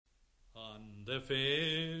The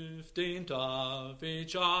 15th of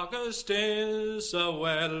each August is a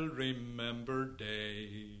well-remembered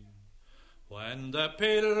day, when the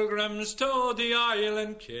pilgrims to the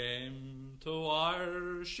island came to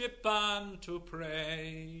worship and to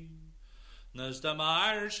pray. As they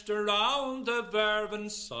marched around, the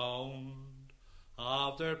fervent sound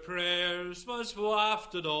of their prayers was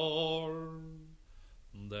wafted o'er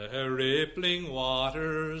the rippling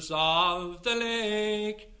waters of the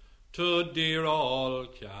lake to dear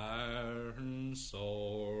old Carnsore.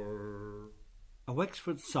 A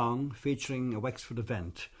Wexford song featuring a Wexford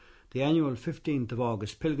event, the annual 15th of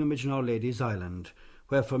August pilgrimage on Our Lady's Island,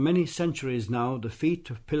 where for many centuries now the feet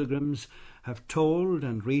of pilgrims have told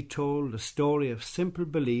and retold a story of simple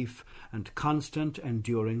belief and constant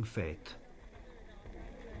enduring faith.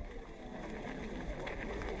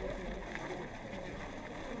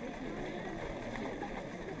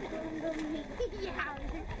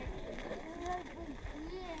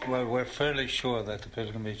 Well, we're fairly sure that the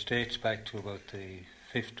pilgrimage dates back to about the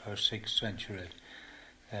 5th or 6th century.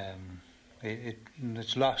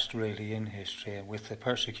 It's lost really in history, with the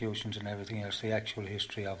persecutions and everything else. The actual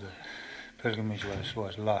history of the pilgrimage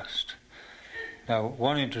was lost. Now,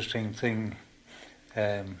 one interesting thing,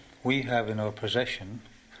 we have in our possession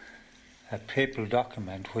a papal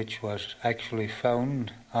document which was actually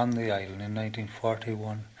found on the island in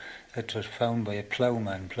 1941. It was found by a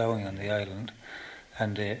ploughman ploughing on the island,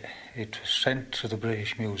 and it was sent to the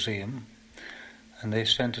British Museum, and they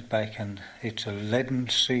sent it back, and it's a leaden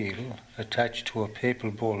seal attached to a papal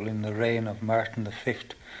bull in the reign of Martin V,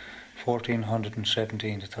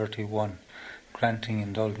 1417 to 31, granting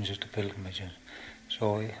indulgences to pilgrimages.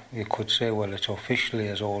 So you could say, well, it's officially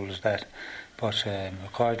as old as that, but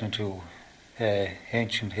according to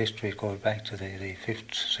ancient history, it goes back to the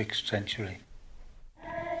 5th, 6th century.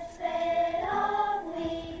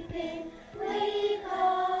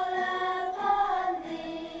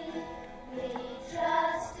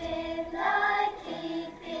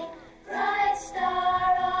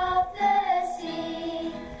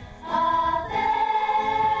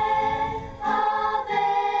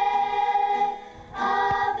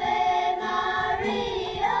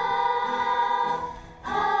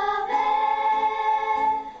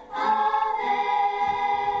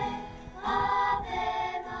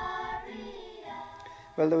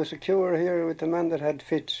 Well, there was a cure here with a man that had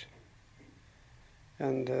fits,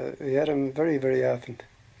 and he had them very, very often.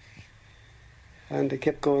 And he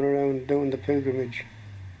kept going around doing the pilgrimage.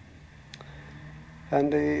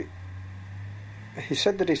 And he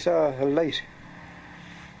said that he saw a light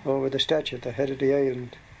over the statue at the head of the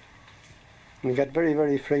island. And he got very,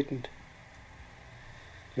 very frightened.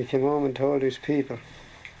 He came home and told his people.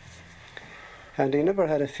 And he never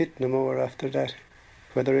had a fit no more after that,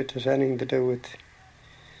 whether it was anything to do with...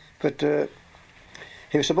 But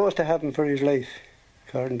he was supposed to have him for his life,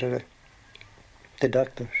 according to the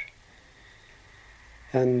doctors.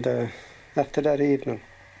 And after that evening,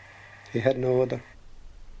 he had no other.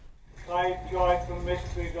 5 joyful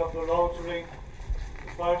mysteries of the Rosary.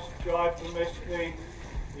 The first joyful mystery,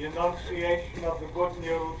 the Annunciation of the Good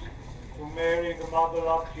News to Mary, the Mother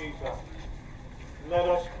of Jesus. Let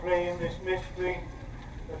us pray in this mystery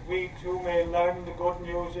that we too may learn the good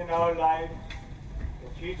news in our lives,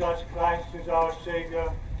 that Jesus Christ is our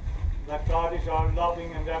Saviour, that God is our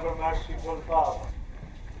loving and ever merciful Father.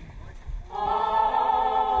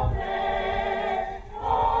 Amen.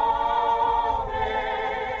 Amen.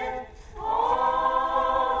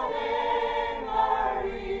 Ave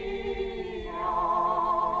Maria.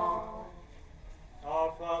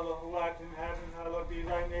 Our Father who art in heaven, hallowed be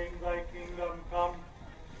thy name, thy kingdom come.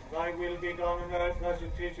 Thy will be done on earth as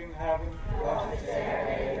it is in heaven. Give us this day our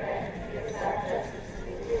bread, and forgive us our trespasses, as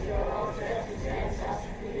we forgive our own trespasses against us,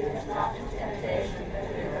 and lead us not into temptation, but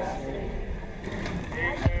deliver us from evil.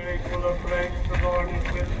 Hail Mary, full of grace, the Lord is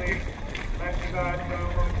with thee. Blessed art thou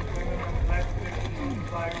amongst women, and blessed is the fruit of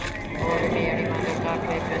thy womb. Holy Mary, Mother of God,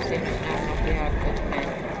 pray for us sinners now and at the hour of our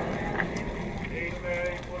death. Hail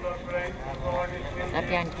Mary, full of grace, the Lord is with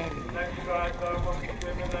thee. Blessed art thou amongst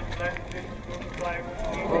women, and blessed is the fruit of thy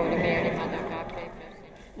womb. Holy Mary, Mother of God, pray for us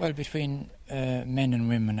sinners. Well, between men and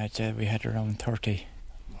women, I'd say we had around 30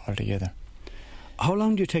 altogether. How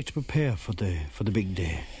long do you take to prepare for the big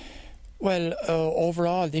day? Well,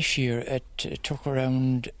 overall this year it took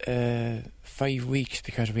around 5 weeks,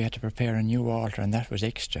 because we had to prepare a new altar, and that was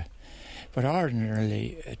extra. But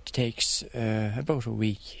ordinarily it takes about a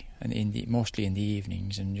week, and mostly in the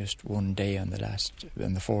evenings, and just one day on the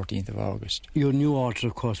 14th of August. Your new altar,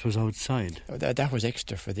 of course, was outside. That was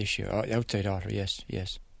extra for this year. Outside altar, yes.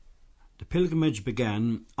 The pilgrimage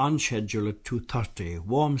began on schedule at 2:30,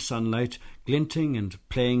 warm sunlight glinting and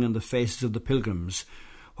playing on the faces of the pilgrims,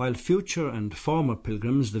 while future and former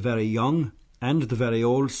pilgrims, the very young and the very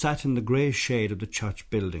old, sat in the grey shade of the church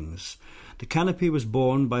buildings. The canopy was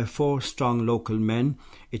borne by 4 strong local men,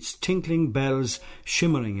 its tinkling bells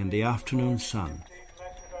shimmering in the afternoon sun.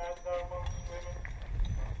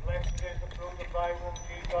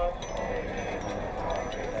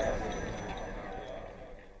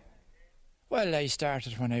 Well, I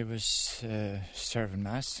started when I was serving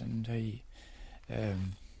Mass, and I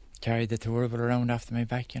carried the thurible around after my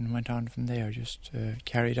back and went on from there, just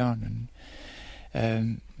carried on.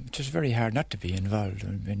 And it was very hard not to be involved. I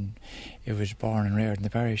mean, it was born and reared in the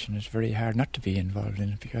parish, and it's very hard not to be involved in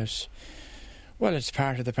it because, well, it's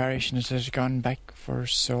part of the parish and it has gone back for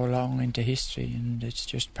so long into history, and it's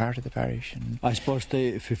just part of the parish. And I suppose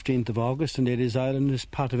the 15th of August in Ladies Island is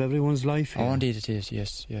part of everyone's life here. Oh, indeed it is,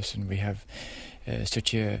 yes, and we have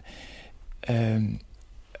such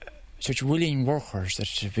willing workers that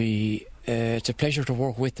it's a pleasure to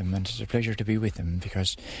work with them, and it's a pleasure to be with them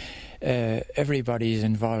because everybody is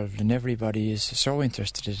involved and everybody is so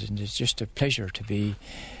interested, and it's just a pleasure to be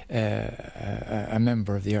a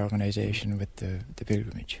member of the organisation with the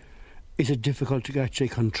pilgrimage. Is it difficult to actually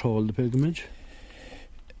control the pilgrimage?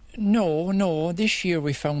 No. This year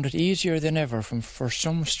we found it easier than ever. For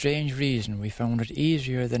some strange reason, we found it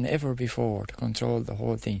easier than ever before to control the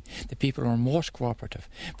whole thing. The people are most cooperative,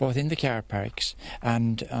 both in the car parks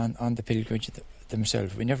and on the pilgrimage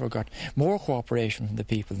themselves. We never got more cooperation from the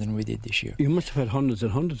people than we did this year. You must have had hundreds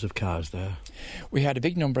and hundreds of cars there. We had a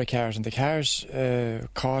big number of cars, and the cars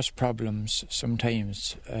cause problems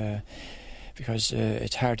sometimes. Because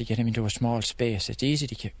it's hard to get them into a small space. It's easy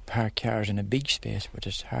to park cars in a big space, but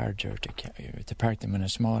it's harder to park them in a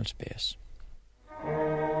small space.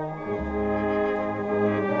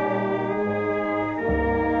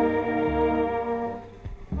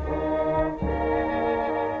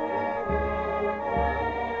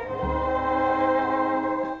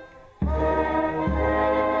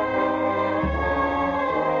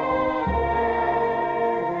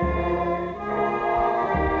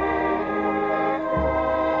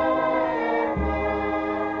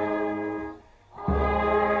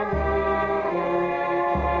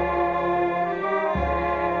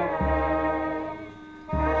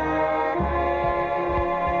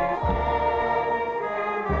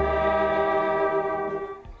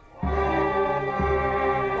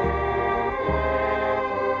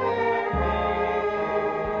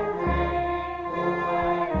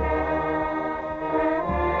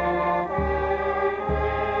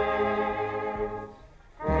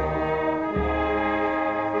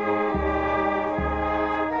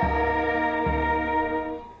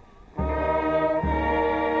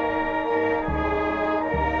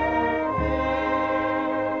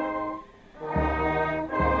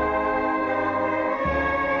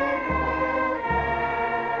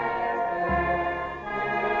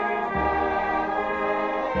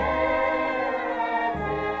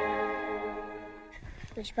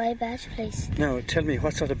 Would you buy a badge, please? Now, tell me,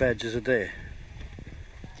 what sort of badges are they?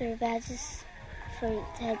 There are badges for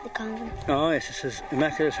to help the convent. Oh, yes, it says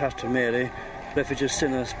Immaculate Heart of Mary, Refuge of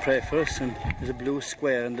Sinners, pray for us, and there's a blue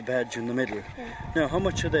square and the badge in the middle. Yeah. Now, how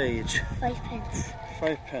much are they each? 5 pence.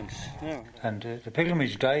 5 pence, no. And the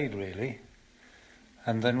pilgrimage died, really,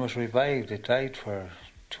 and then was revived. It died for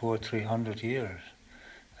 200 or 300 years.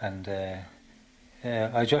 And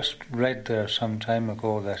I just read there some time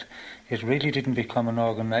ago that it really didn't become an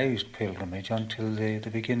organised pilgrimage until the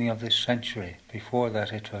beginning of this century. Before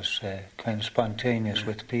that it was kind of spontaneous,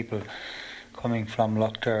 with people coming from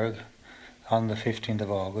Lochderg on the 15th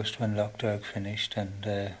of August when Lochderg finished, and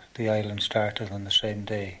the island started on the same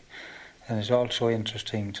day. And it's also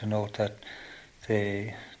interesting to note that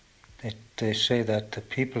they say that the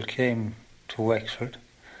people came to Wexford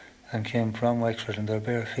and came from Wexford in their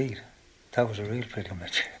bare feet. That was a real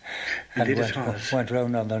pilgrimage. And went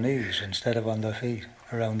round on their knees instead of on their feet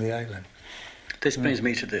around the island. This brings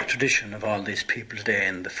me to the tradition of all these people today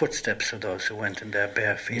and the footsteps of those who went in their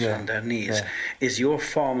bare feet on their knees. Yeah. Is your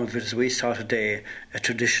form of it, as we saw today, a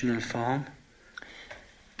traditional form?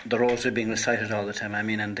 The rosary being recited all the time, I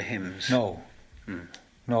mean, and the hymns? No.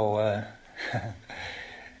 No.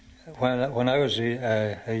 When I was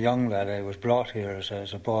a young lad, I was brought here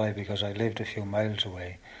as a boy because I lived a few miles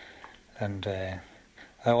away. And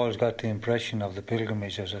I always got the impression of the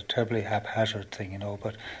pilgrimage as a terribly haphazard thing,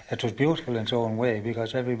 but it was beautiful in its own way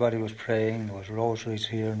because everybody was praying. There was rosaries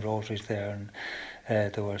here and rosaries there,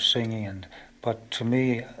 and they were singing. But to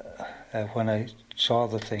me, when I saw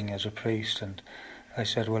the thing as a priest and I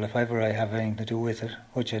said, well, if ever I have anything to do with it,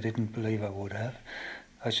 which I didn't believe I would have,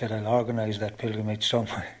 I said, I'll organise that pilgrimage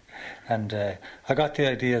somewhere. And I got the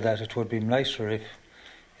idea that it would be nicer if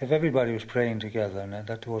everybody was praying together, and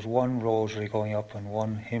that there was one rosary going up and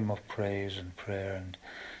one hymn of praise and prayer, and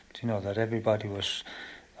that everybody was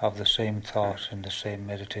of the same thought and the same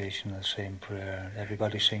meditation and the same prayer, and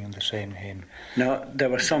everybody singing the same hymn. Now, there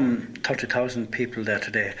were some 30,000 people there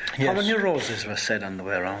today. Yes. How many roses were said on the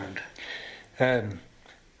way around?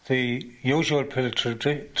 The usual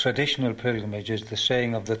traditional pilgrimage is the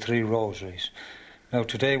saying of the 3 rosaries. Now,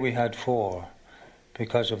 today we had 4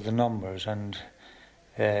 because of the numbers, and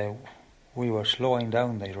we were slowing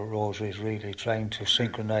down the rosaries, really trying to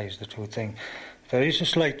synchronise the two things. There is a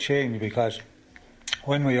slight change because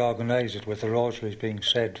when we organise it with the rosaries being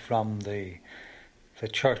said from the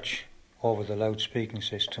church over the loudspeaking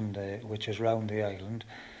system, which is round the island,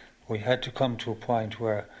 we had to come to a point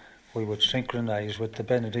where we would synchronise with the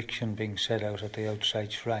benediction being said out at the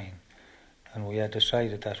outside shrine. And we had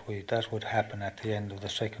decided that that would happen at the end of the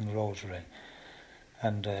second rosary.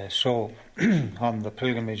 And so on the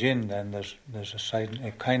pilgrimage in, then there's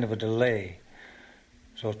a kind of a delay.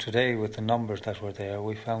 So today, with the numbers that were there,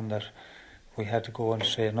 we found that we had to go and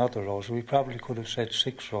say another rosary. We probably could have said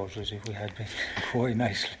 6 rosaries if we had been going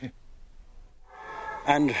nicely.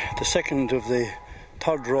 And the second of the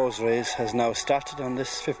 3rd rosaries has now started on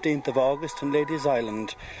this 15th of August on Ladies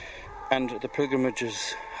Island, and the pilgrimage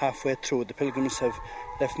is halfway through. The pilgrims have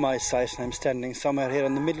left my sight, and I'm standing somewhere here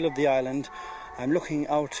in the middle of the island. I'm looking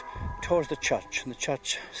out towards the church, and the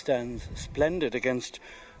church stands splendid against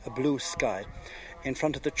a blue sky. In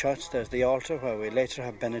front of the church there's the altar where we later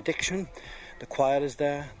have benediction. The choir is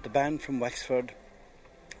there, the band from Wexford,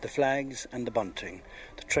 the flags and the bunting,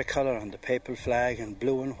 the tricolour and the papal flag, and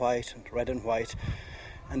blue and white and red and white,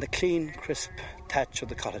 and the clean, crisp thatch of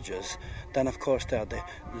the cottages. Then, of course, there are the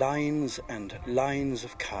lines and lines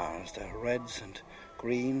of cars. There are reds and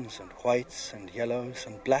greens and whites and yellows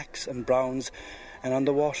and blacks and browns. And on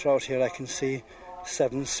the water out here I can see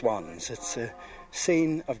 7 swans. It's a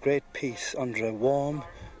scene of great peace under a warm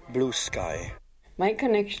blue sky. My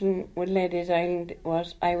connection with Ladies Island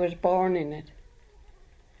was I was born in it.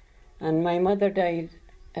 And my mother died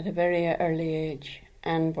at a very early age.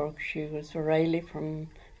 Anne Burke, she was O'Reilly from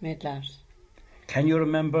Medlas. Can you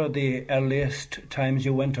remember the earliest times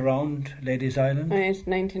you went around Ladies Island? It's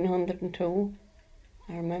 1902,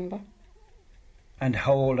 I remember. And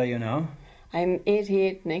how old are you now? I'm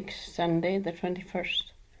 88 next Sunday, the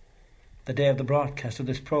 21st. The day of the broadcast of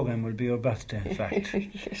this programme will be your birthday, in fact.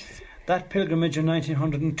 Yes. That pilgrimage in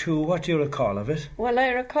 1902, what do you recall of it? Well, I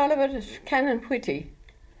recall of it as Canon Whitty.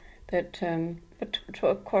 But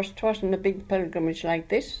of course it wasn't a big pilgrimage like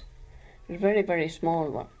this. It was a very, very small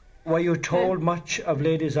one. Were you told much of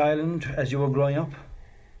Ladies Island as you were growing up?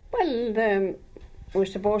 Well, there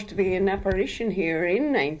was supposed to be an apparition here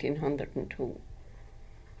in 1902.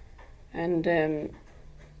 And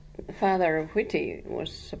Father Whitty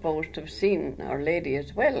was supposed to have seen Our Lady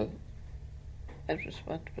as well. That was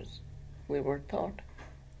what we were taught.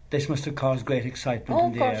 This must have caused great excitement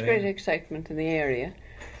in the area. Of course, great excitement in the area.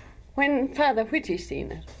 When Father Whitty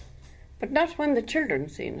seen it. But not when the children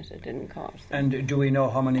seen it, it didn't cause them. And do we know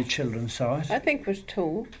how many children saw it? I think it was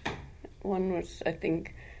 2. One was,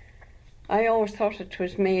 I always thought it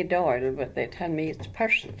was May Doyle, but they tell me it's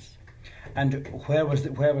Persons. And where was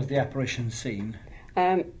the apparition seen?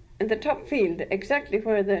 In the top field, exactly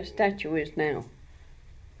where the statue is now.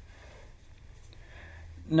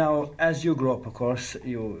 Now, as you grew up, of course,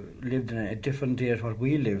 you lived in a different day to what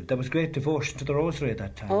we lived. There was great devotion to the Rosary at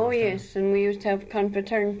that time. Oh, yes, and we used to have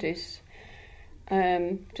confraternities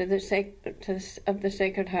of the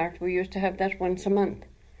Sacred Heart. We used to have that once a month.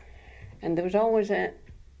 And there was always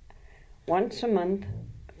once a month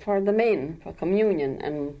for the men, for communion,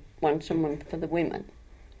 and once a month for the women.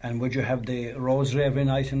 And would you have the Rosary every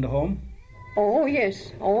night in the home? Oh,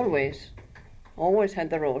 yes, always. Always had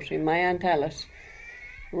the Rosary. My Aunt Alice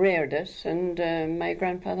reared us, and my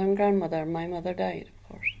grandfather and grandmother, my mother died, of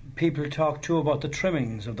course. People talk too about the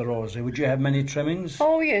trimmings of the Rosary. Would you have many trimmings?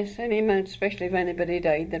 Oh, yes, especially if anybody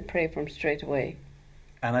died, they'd pray for him straight away.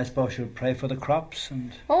 And I suppose you'd pray for the crops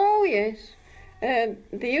and... Oh, yes. There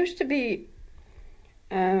used to be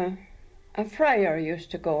a friar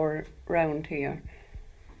used to go around here.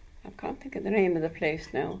 I can't think of the name of the place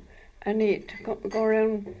now. And he to go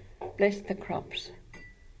around, bless the crops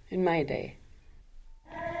in my day.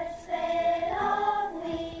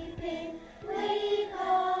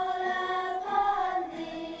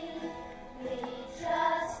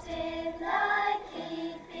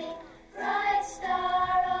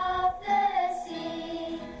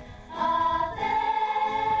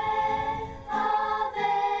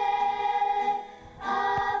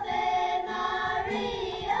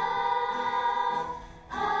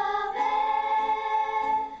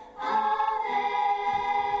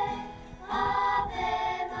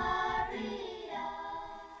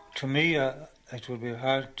 to me, it would be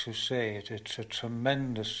hard to say it. It's a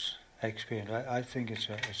tremendous experience. I think it's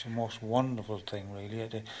a most wonderful thing, really.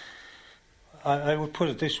 I would put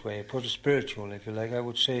it this way, put it spiritual, if you like. I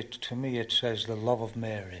would say, to me, it says the love of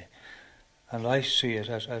Mary. And I see it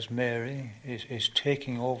as Mary is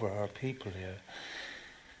taking over her people here.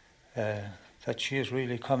 That she is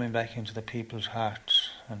really coming back into the people's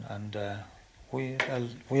hearts. And we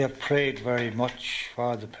have prayed very much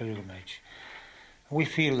for the pilgrimage. We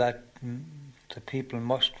feel that the people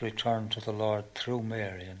must return to the Lord through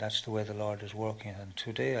Mary, and that's the way the Lord is working. And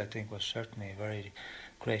today, I think, was certainly a very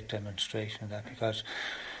great demonstration of that, because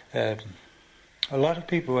a lot of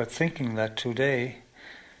people were thinking that today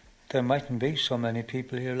there mightn't be so many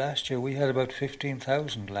people here. Last year we had about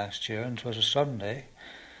 15,000 last year, and it was a Sunday,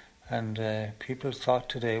 and people thought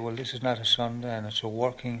today, well, this is not a Sunday and it's a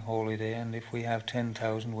working holy day, and if we have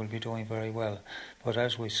 10,000 we'll be doing very well. But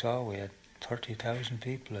as we saw, we had 30,000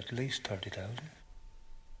 people, at least 30,000.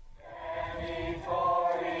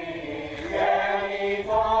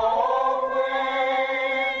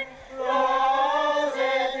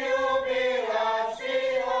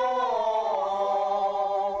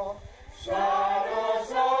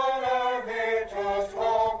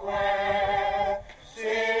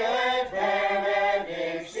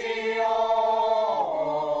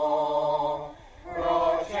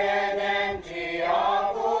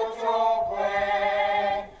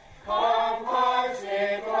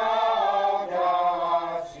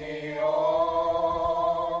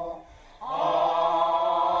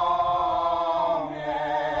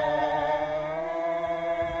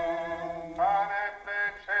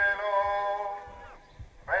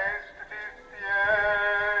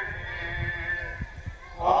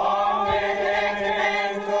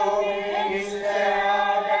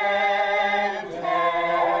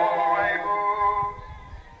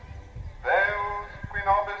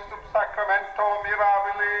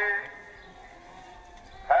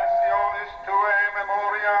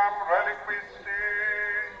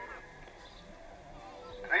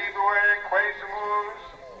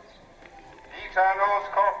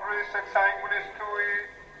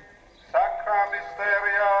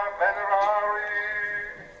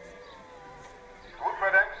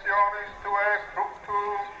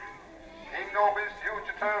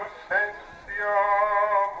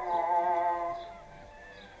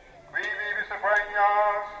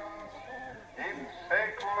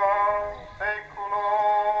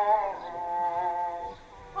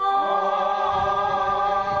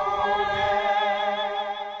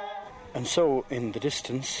 And so, in the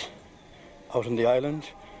distance, out on the island,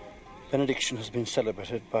 benediction has been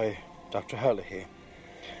celebrated by Dr. Herlihy.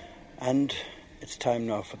 And it's time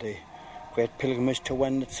now for the great pilgrimage to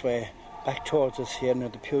wend its way back towards us here near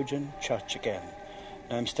the Pugin Church again.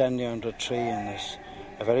 Now I'm standing under a tree and there's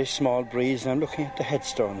a very small breeze, and I'm looking at the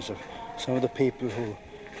headstones of some of the people who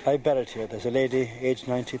lie buried here. There's a lady aged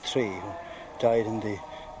 93 who died in the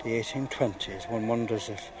 1820s. One wonders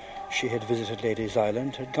if she had visited Ladies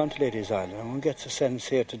Island, had gone to Ladies Island, and one gets a sense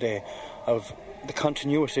here today of the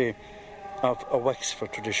continuity of a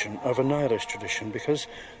Wexford tradition, of an Irish tradition, because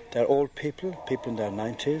they're old people, people in their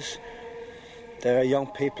 90s, they're young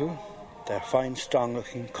people, they're fine,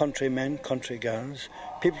 strong-looking country men, country girls,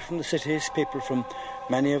 people from the cities, people from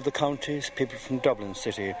many of the counties, people from Dublin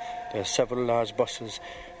City. There are several large buses,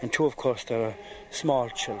 and too, of course, there are small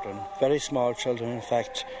children, very small children, in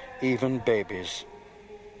fact, even babies.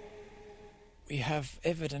 We have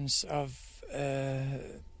evidence of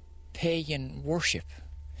pagan worship.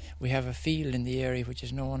 We have a field in the area which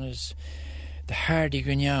is known as the Hardy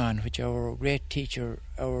Grignan, which our great teacher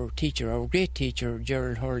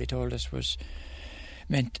Gerald Hurley told us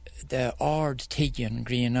meant the Ard Tigian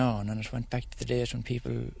Grignan, and it went back to the days when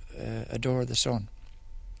people adore the sun.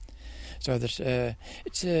 So that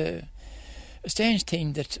it's a strange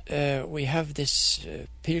thing that we have this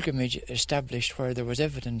pilgrimage established where there was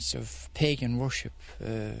evidence of pagan worship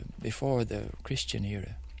before the Christian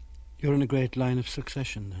era. You're in a great line of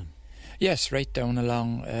succession then? Yes, right down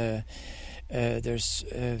along. There's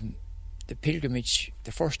the pilgrimage,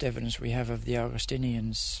 the first evidence we have of the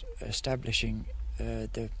Augustinians establishing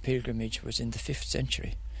the pilgrimage was in the 5th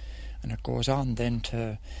century. And it goes on then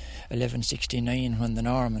to 1169 when the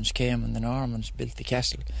Normans came and the Normans built the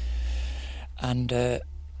castle. And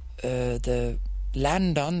the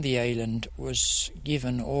land on the island was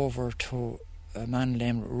given over to a man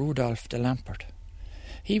named Rudolf de Lampert.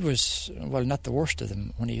 He was, well, not the worst of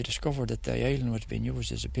them. When he discovered that the island was being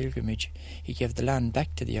used as a pilgrimage, he gave the land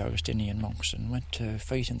back to the Augustinian monks and went to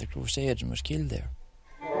fight in the Crusades and was killed there.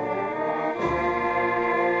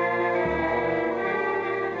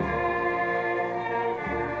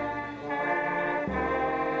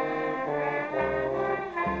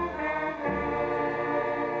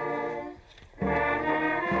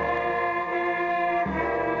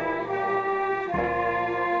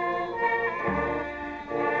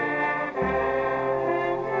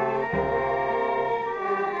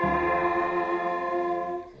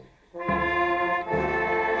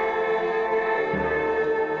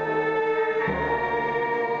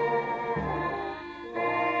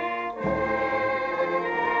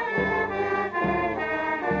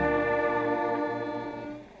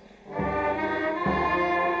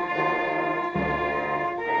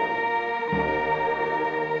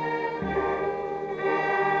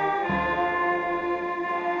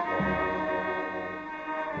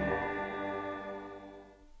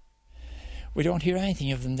 We don't hear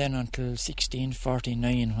anything of them then until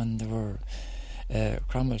 1649, when there were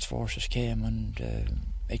Cromwell's forces came and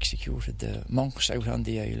executed the monks out on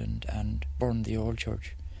the island and burned the old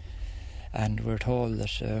church. And we're told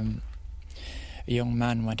that a young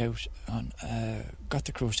man went out and got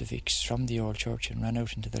the crucifix from the old church and ran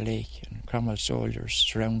out into the lake, and Cromwell's soldiers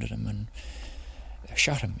surrounded him and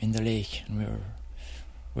shot him in the lake. And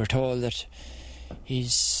we're told that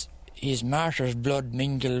his martyr's blood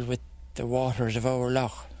mingled with the waters of our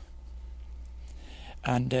loch.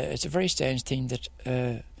 And it's a very strange thing that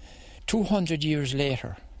 200 years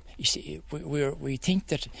later, you see, we think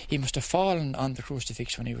that he must have fallen on the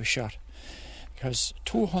crucifix when he was shot, because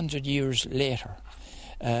 200 years later,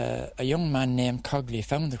 a young man named Cogley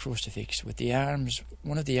found the crucifix with the arms,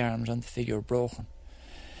 one of the arms on the figure broken.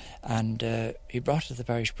 And he brought it to the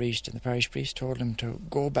parish priest, and the parish priest told him to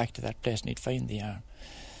go back to that place and he'd find the arm.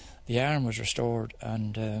 The arm was restored,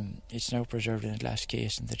 and it's now preserved in a glass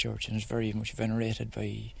case in the church, and is very much venerated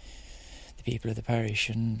by the people of the parish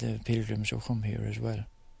and the pilgrims who come here as well.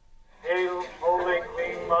 Hail, Holy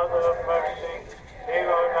Queen, Mother of Mercy, hail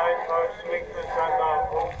our life, our sweetness, and our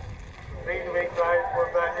hope. Thee do we cry for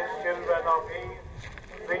banished children of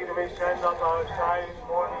Eve. Thee do we send up our sighs,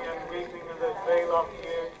 mourning and weeping in the vale of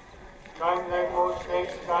years. Come thy most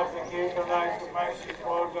gracious advocate of life and mercy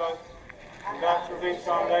towards us, and after this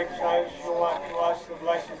our exile show unto us the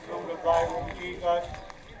blessed fruit of thy womb, Jesus.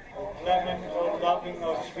 O clement, O loving,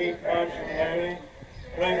 O sweet Virgin Mary,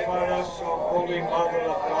 pray for us, O Holy Mother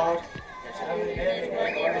of God.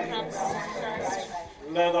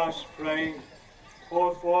 Let us pray.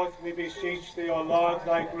 Pour forth, we beseech thee, O Lord,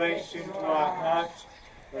 thy grace into our hearts,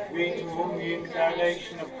 that we, to whom the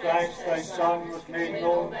incarnation of Christ thy Son was made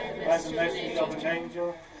known by the message of an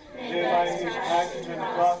angel, may by his passion and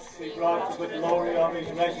cross be brought to the glory of his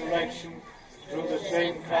resurrection through the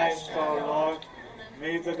same Christ our Lord.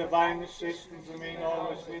 May the divine assistance remain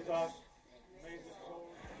always with us.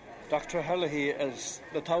 Dr. Herlihy, as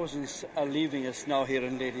the thousands are leaving us now here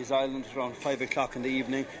in Ladies Island around 5 o'clock in the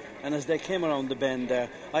evening, and as they came around the bend there,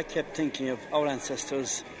 I kept thinking of our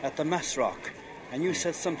ancestors at the Mass Rock. And you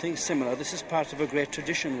said something similar. This is part of a great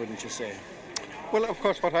tradition, wouldn't you say? Well, of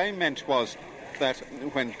course, what I meant was that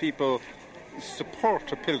when people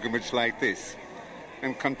support a pilgrimage like this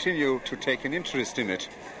and continue to take an interest in it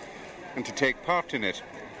and to take part in it,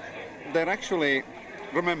 they're actually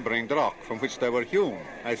remembering the rock from which they were hewn.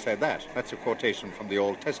 I said that. That's a quotation from the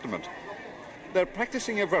Old Testament. They're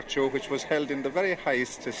practicing a virtue which was held in the very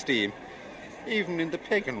highest esteem, even in the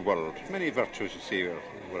pagan world. Many virtues, you see,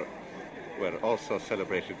 were also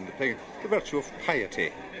celebrated in the pagan. The virtue of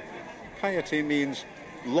piety. Piety means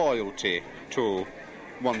loyalty to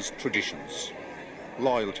one's traditions.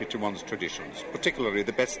 Loyalty to one's traditions, particularly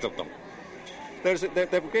the best of them. They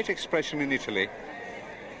have a great expression in Italy.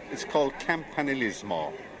 It's called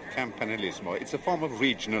campanilismo. Campanilismo. It's a form of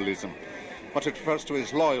regionalism. What it refers to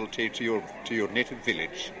is loyalty to your native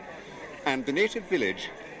village. And the native village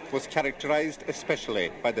was characterized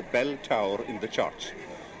especially by the bell tower in the church.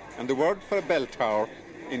 And the word for a bell tower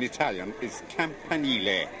in Italian is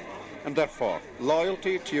campanile. And therefore,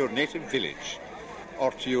 loyalty to your native village,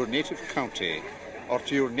 or to your native county, or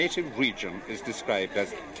to your native region is described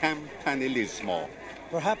as campanilismo.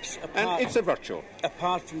 Perhaps and it's a virtue.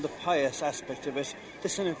 Apart from the pious aspect of it,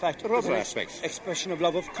 this is in fact other aspects. Expression of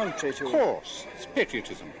love of country too. Of course, it's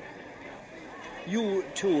patriotism. You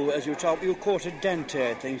too, as you talked, you quoted Dante,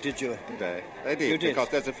 I think, did you? I did, because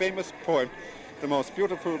there's a famous poem, the most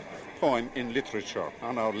beautiful poem in literature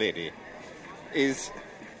on Our Lady, is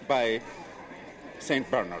by Saint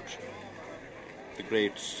Bernard, the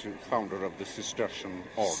great founder of the Cistercian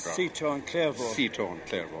order. Cîteaux and Clairvaux. Cîteaux and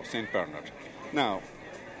Clairvaux, Saint Bernard. Now,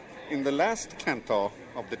 in the last canto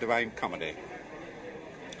of the Divine Comedy,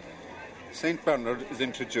 Saint Bernard is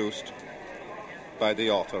introduced by the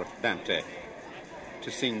author, Dante,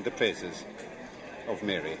 to sing the praises of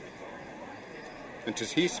Mary. And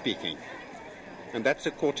 'tis he speaking, and that's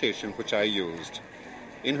a quotation which I used.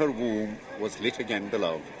 In her womb was lit again the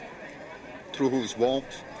love, through whose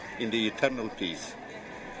warmth in the eternal peace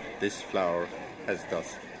this flower has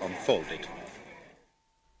thus unfolded.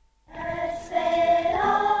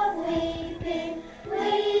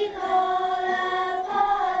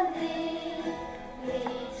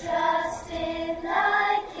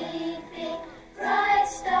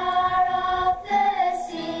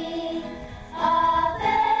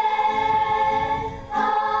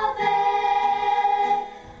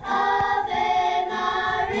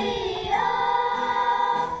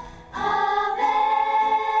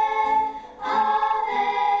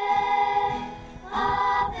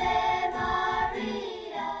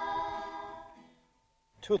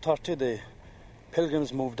 12:30, the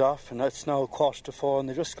pilgrims moved off, and it's now 3:45, and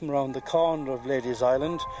they just come around the corner of Ladies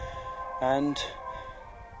Island, and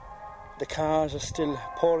the cars are still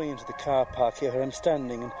pouring into the car park here. I'm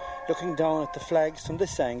standing and looking down at the flags. From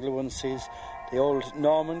this angle, one sees the old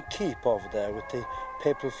Norman keep over there with the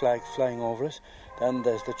papal flag flying over it. Then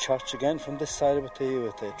there's the church again from this side with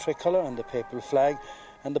the tricolour and the papal flag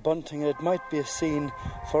and the bunting. It might be a scene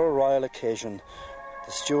for a royal occasion.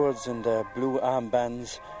 The stewards in their blue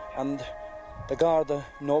armbands and the Garda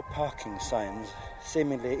no parking signs,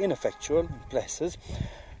 seemingly ineffectual in places,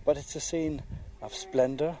 but it's a scene of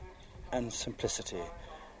splendour and simplicity.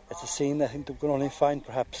 It's a scene I think that we can only find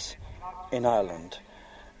perhaps in Ireland,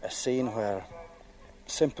 a scene where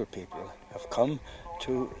simple people have come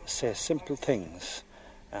to say simple things,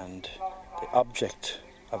 and the object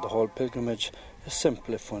of the whole pilgrimage is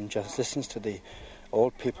simple if one just listens to the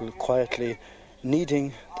old people quietly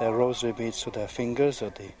kneading their rosary beads with their fingers, or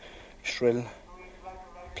the shrill,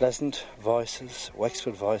 pleasant voices,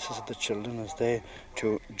 Wexford voices of the children as they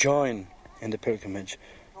to join in the pilgrimage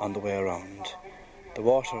on the way around. The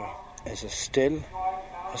water is as still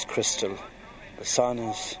as crystal. The sun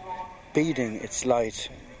is beading its light,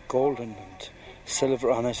 golden and silver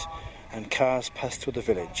on it, and cars pass through the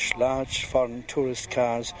village. Large foreign tourist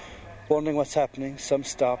cars, wondering what's happening. Some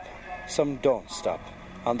stop, some don't stop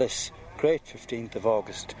on this great 15th of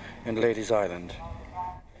August in Ladies Island.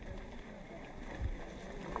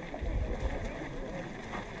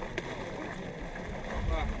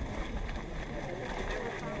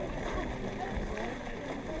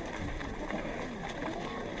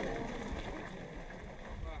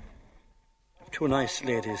 Two nice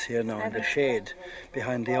ladies here now in the shade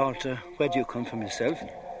behind the altar. Where do you come from yourself?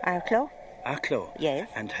 Arklow. Arklow? Yes.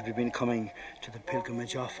 And have you been coming to the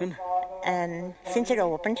pilgrimage often? Since it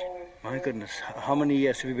opened. My goodness. How many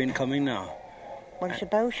years have you been coming now? Well, it's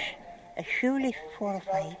about surely 4 or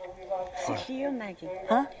 5. 6 years, Maggie.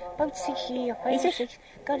 Huh? About 6 years. Is it? 6.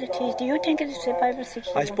 God, it is. Do you think it's about 6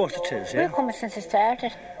 years? I suppose it is, yeah. We're coming since it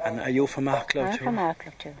started. And are you from Arklow too? I'm from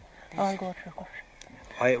Arklow too. I'll go through it.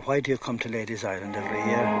 Why do you come to Ladies Island every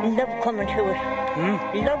year? Love coming to it.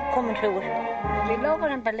 Love coming to it. We love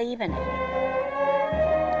it and believe in it.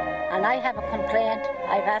 And I have a complaint.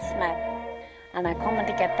 I've asthma. And I'm coming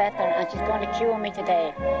to get better, and she's going to cure me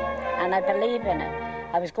today. And I believe in it.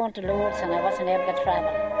 I was going to Lourdes and I wasn't able to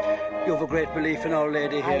travel. You have a great belief in Our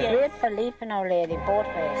Lady here? I have a great belief in Our Lady, both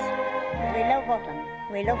ways. We love her.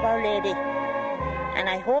 We love Our Lady. And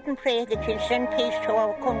I hope and pray that she'll send peace to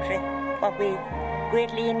our country, what we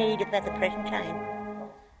greatly in need of at the present time.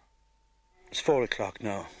 It's 4 o'clock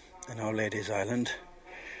now in Our Lady's Island,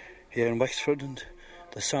 here in Wexford, and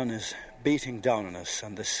the sun is beating down on us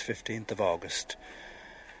on this 15th of August.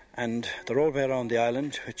 And the roadway around the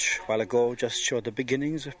island, which a while ago just showed the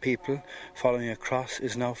beginnings of people following across,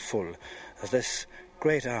 is now full, as this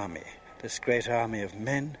great army of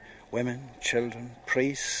men, women, children,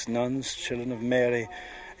 priests, nuns, children of Mary,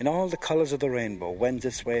 in all the colours of the rainbow, wends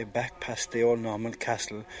its way back past the old Norman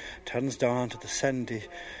castle, turns down onto the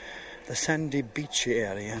sandy beachy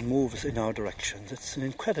area and moves in our directions. It's an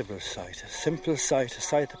incredible sight, a simple sight, a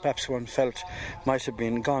sight that perhaps one felt might have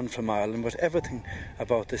been gone from Ireland, but everything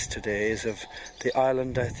about this today is of the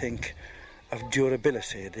island, I think, of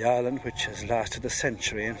durability, the island which has lasted a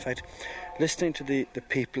century. In fact, listening to the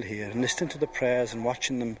people here and listening to the prayers and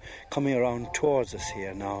watching them coming around towards us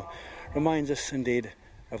here now reminds us indeed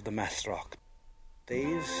of the Mathrock.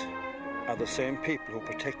 These are the same people who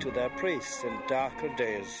protected their priests in darker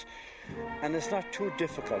days, and it's not too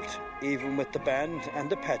difficult, even with the band and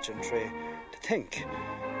the pageantry, to think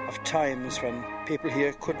of times when people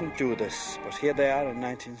here couldn't do this. But here they are in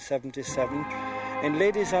 1977 in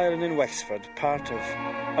Ladies Island in Wexford, part of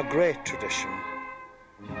a great tradition.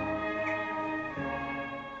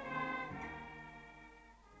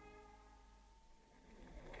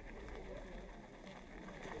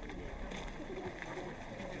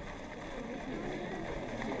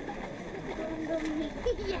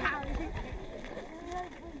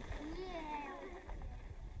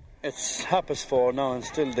 It's 4:30 now, and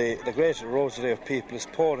still the great rosary of people is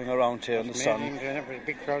pouring around here in the sun. There's a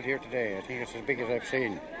big crowd here today. I think it's as big as I've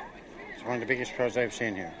seen. It's one of the biggest crowds I've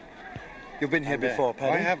seen here. You've been here before,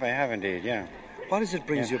 Paddy? I have indeed, yeah. What is it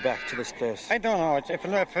brings you back to this place? I don't know. It's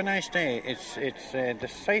a nice day. It's the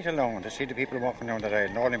sight alone, to see the people walking down that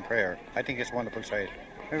island, all in prayer. I think it's a wonderful sight.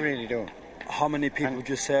 I really do. How many people would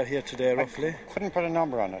you say are here today, roughly? I couldn't put a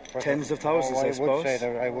number on it. Tens of thousands, I suppose?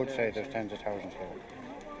 I would say there's tens of thousands here.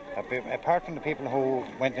 Apart from the people who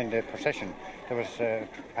went in the procession, there was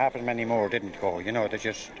half as many more didn't go. You know, they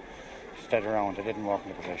just stayed around. They didn't walk in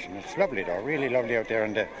the procession. It's lovely though, really lovely out there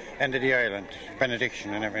on the end of the island,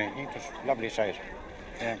 benediction and everything. It's a lovely sight.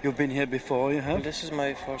 Yeah. You've been here before, you have? Well, this is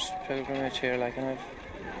my first pilgrimage here, like, and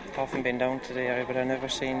I've often been down to the area, but I've never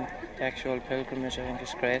seen the actual pilgrimage. I think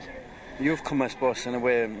it's great. You've come, I suppose, in a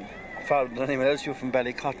way farther than anyone else. You're from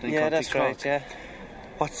Ballycotton in Yeah, County that's Cork. right, yeah.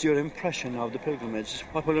 What's your impression of the pilgrimage?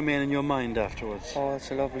 What will remain in your mind afterwards? Oh,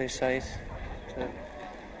 it's a lovely sight.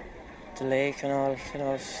 The lake and all, you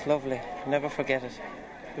know, it's lovely. Never forget it.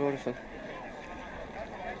 Beautiful.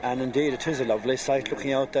 And indeed, it is a lovely sight,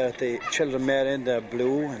 looking out there at the Children of Mary in their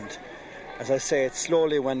blue, and as I say, it's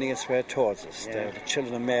slowly wending its way towards us. Yeah. They're the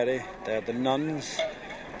Children of Mary, they're the nuns,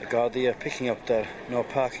 the Gardaí are picking up their no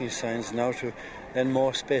parking signs now to lend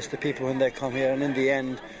more space to people when they come here, and in the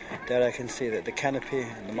end, there I can see the canopy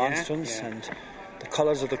and the monstrance and the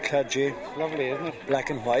colours of the clergy. It's lovely, isn't it?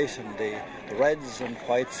 Black and white, and the reds and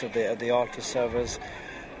whites of the altar servers.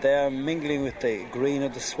 They are mingling with the green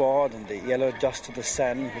of the sward and the yellow dust of the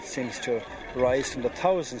sand, which seems to rise from the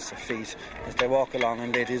thousands of feet as they walk along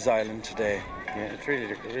on Ladies Island today. Yeah, it's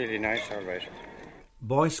really, really nice, all right.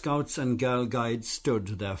 Boy Scouts and Girl Guides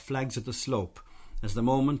stood, their flags at the slope, as the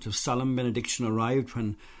moment of solemn benediction arrived,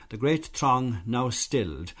 when the great throng, now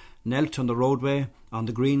stilled, knelt on the roadway, on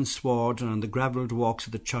the green sward and on the gravelled walks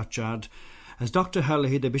of the churchyard, as Dr.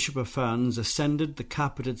 Herlihy, the Bishop of Ferns, ascended the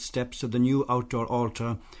carpeted steps of the new outdoor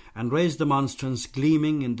altar and raised the monstrance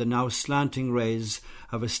gleaming in the now slanting rays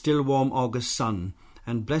of a still warm August sun,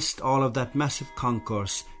 and blessed all of that massive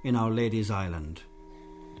concourse in Our Lady's Island.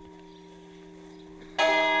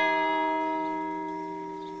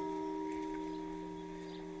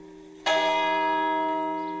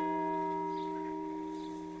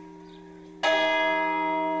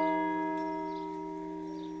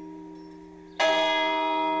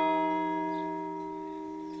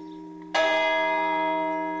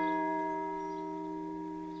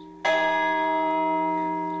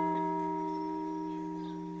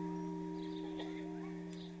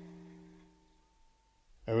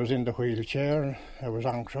 I was in the wheelchair, I was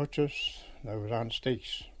on crutches, I was on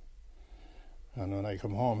sticks. And when I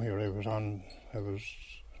come home here, I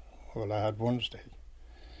had one stick.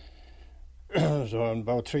 So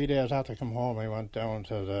about 3 days after I come home, I went down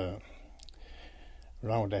to the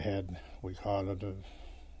round the head, we call it,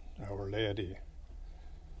 Our Lady.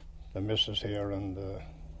 The missus here and the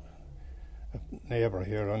neighbour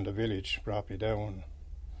here in the village brought me down.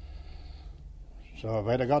 So if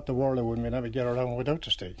I'd have got the world, I wouldn't never get around without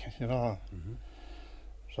the stick, you know. Mm-hmm.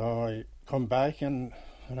 So I come back, and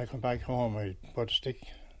when I come back home, I put a stick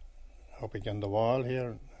up against the wall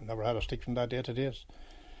here. I never had a stick from that day to this.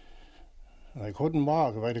 And I couldn't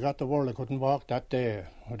walk. If I'd have got the world, I couldn't walk that day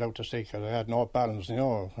without the stick, because I had no balance, you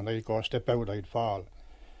know. When I'd go a step out, I'd fall.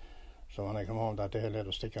 So when I come home that day, I laid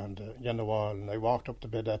a stick on the wall, and I walked up to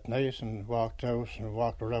bed that night and walked out and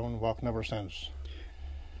walked around, walked never since.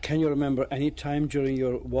 Can you remember any time during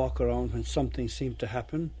your walk around when something seemed to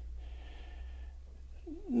happen?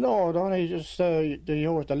 No, only just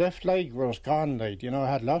the left leg was gone. Like, you know, I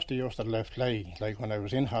had lost the use of the left leg. Like when I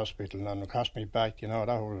was in hospital and across my back, you know,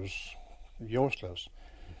 that was useless.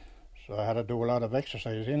 So I had to do a lot of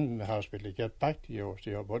exercise in the hospital to get back to use,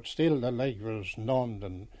 you know. But still, the leg was numbed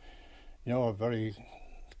and, you know, very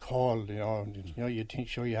cold. You know, you'd think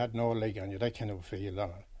sure you had no leg on you, that kind of feel on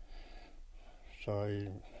it. So I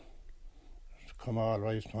come all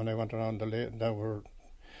right when I went around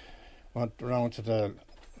went around to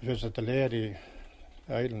visit the Lady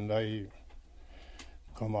Island. I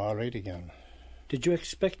come all right again. Did you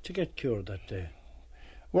expect to get cured that day?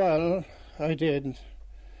 Well, I did.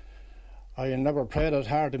 I never prayed as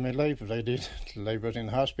hard in my life as I did till I was in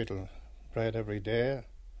hospital. Prayed every day.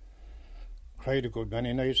 Cried a good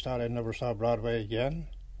many nights, thought I never saw Broadway again.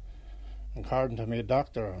 According to my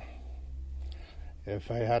doctor,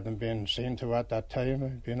 if I hadn't been seen to at that time,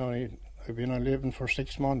 I'd been only living for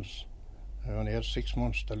 6 months. I only had 6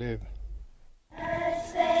 months to live.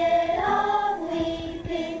 As they are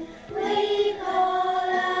weeping, we call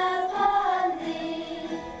upon thee.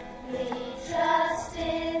 We trust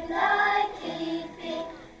in thy keeping,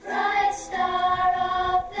 bright star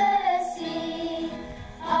of the sea.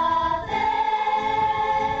 Ave,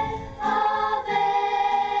 Ave,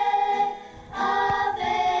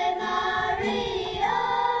 Ave Maria.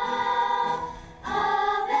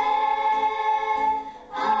 Ave,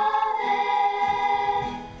 Ave,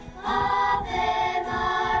 Ave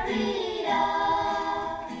Maria.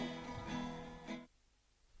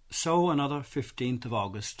 So another 15th of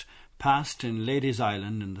August passed in Ladies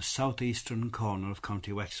Island in the southeastern corner of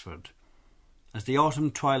County Wexford. As the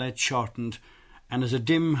autumn twilight shortened, and as a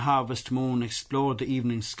dim harvest moon explored the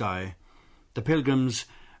evening sky, The pilgrims,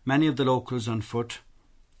 many of the locals on foot,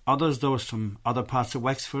 others those from other parts of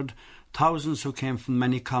Wexford, thousands who came from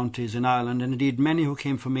many counties in Ireland, and indeed many who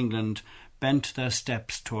came from England, bent their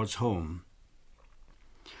steps towards home.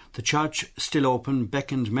 The church, still open,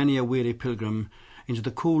 beckoned many a weary pilgrim into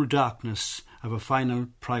the cool darkness of a final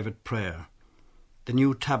private prayer. The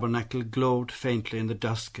new tabernacle glowed faintly in the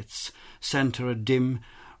dusk, its centre a dim,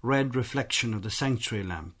 red reflection of the sanctuary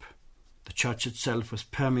lamp. The church itself was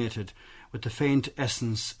permeated with the faint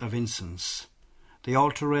essence of incense. The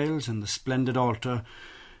altar rails and the splendid altar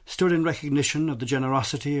stood in recognition of the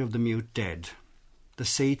generosity of the mute dead. The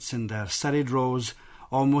seats in their serried rows,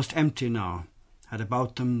 almost empty now, had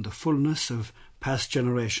about them the fullness of past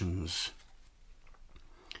generations.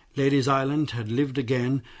 Ladies' Island had lived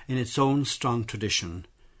again in its own strong tradition,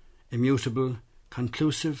 immutable,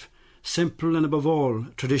 conclusive, simple, and above all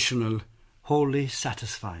traditional, wholly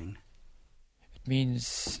satisfying. It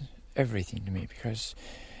means everything to me because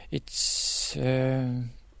it's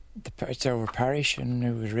our parish, and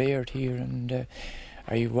it was reared here, and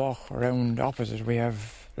I walk around opposite. We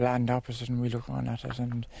have land opposite, and we look on at it,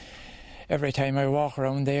 and every time I walk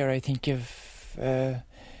around there I think of how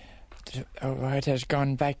it has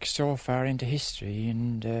gone back so far into history,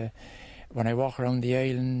 and when I walk around the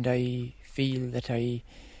island I feel that I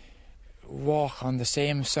walk on the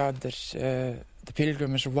same sod that the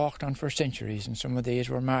pilgrims walked on for centuries, and some of these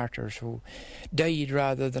were martyrs who died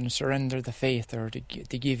rather than surrender the faith or to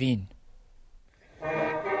give in.